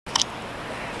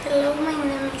Hello, my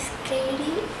name is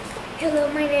Katie. Hello,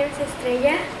 my name is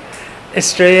Estrella.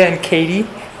 Estrella and Katie,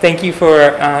 thank you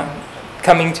for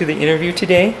coming to the interview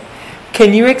today.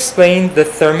 Can you explain the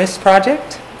Thermos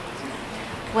project?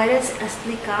 ¿Puedes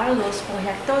explicar los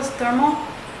proyectos Thermo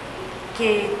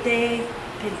que te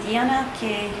pedían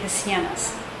que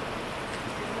hicieras?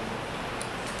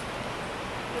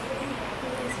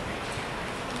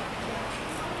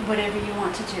 Whatever you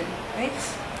want to do, right?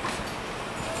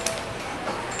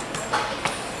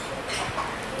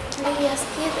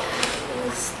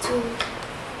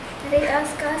 They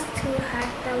ask us to hack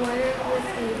the water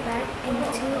with a bag in 2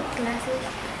 glasses.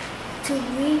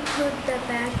 We put the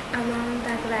bag around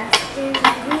the glass and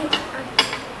we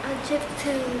achieve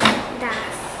to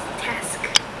that task.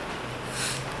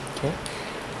 Okay.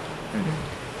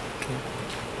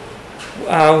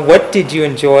 What did you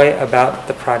enjoy about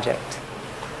the project?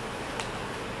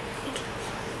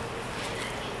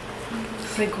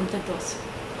 Pregunta 2.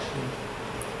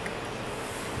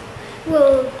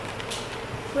 Well,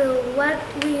 what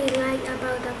we liked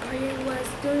about the project was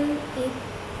doing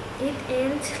it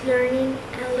and learning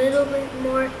a little bit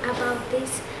more about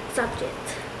this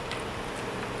subject.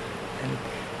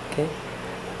 Okay.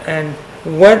 And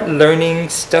what learning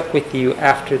stuck with you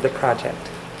after the project?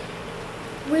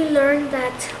 We learned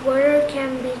that water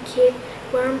can be kept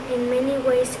warm in many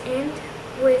ways and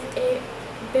with a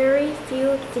very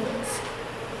few things.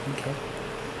 Okay.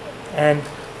 And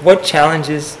what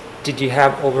challenges did you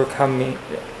have to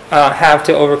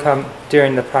overcome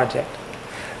during the project?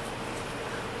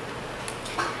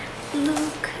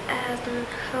 Look at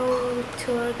how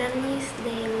to organize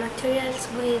the materials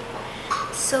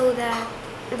so that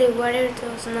the water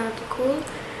does not cool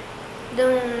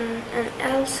down, and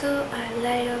also a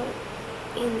little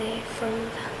in the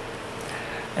formula.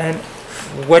 And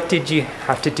what did you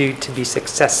have to do to be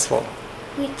successful?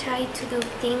 We try to do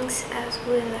things as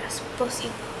well as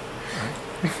possible.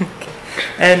 Okay.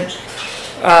 And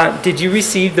did you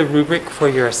receive the rubric for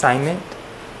your assignment?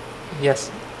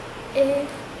 Yes. If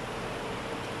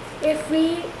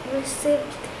we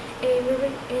received a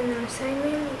rubric in our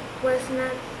assignment, was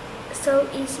not so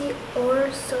easy or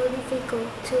so difficult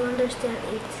to understand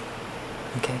it.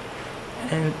 Okay.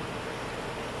 And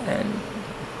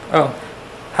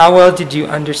how well did you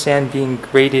understand being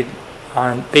graded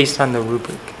based on the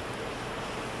rubric?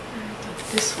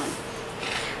 This one.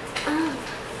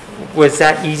 Was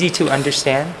that easy to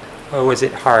understand, or was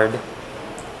it hard?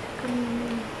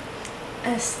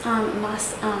 Es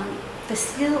más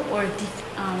fácil o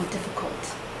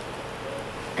difficult.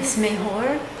 Es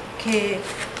mejor que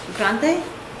grande,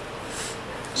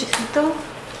 chiquito,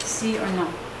 sí or no?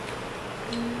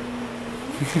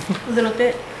 A little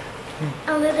bit.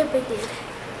 A little bit did.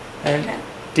 And Okay.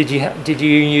 did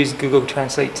you use Google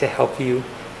Translate to help you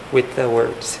with the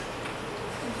words?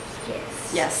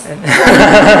 Yes. Yes.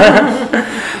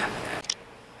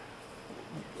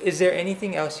 Is there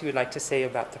anything else you would like to say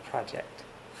about the project?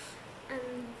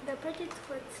 The project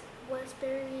was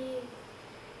very,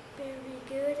 very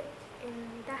good,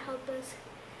 and that helped us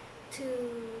to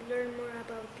learn more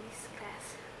about this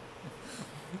class.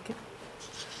 Okay.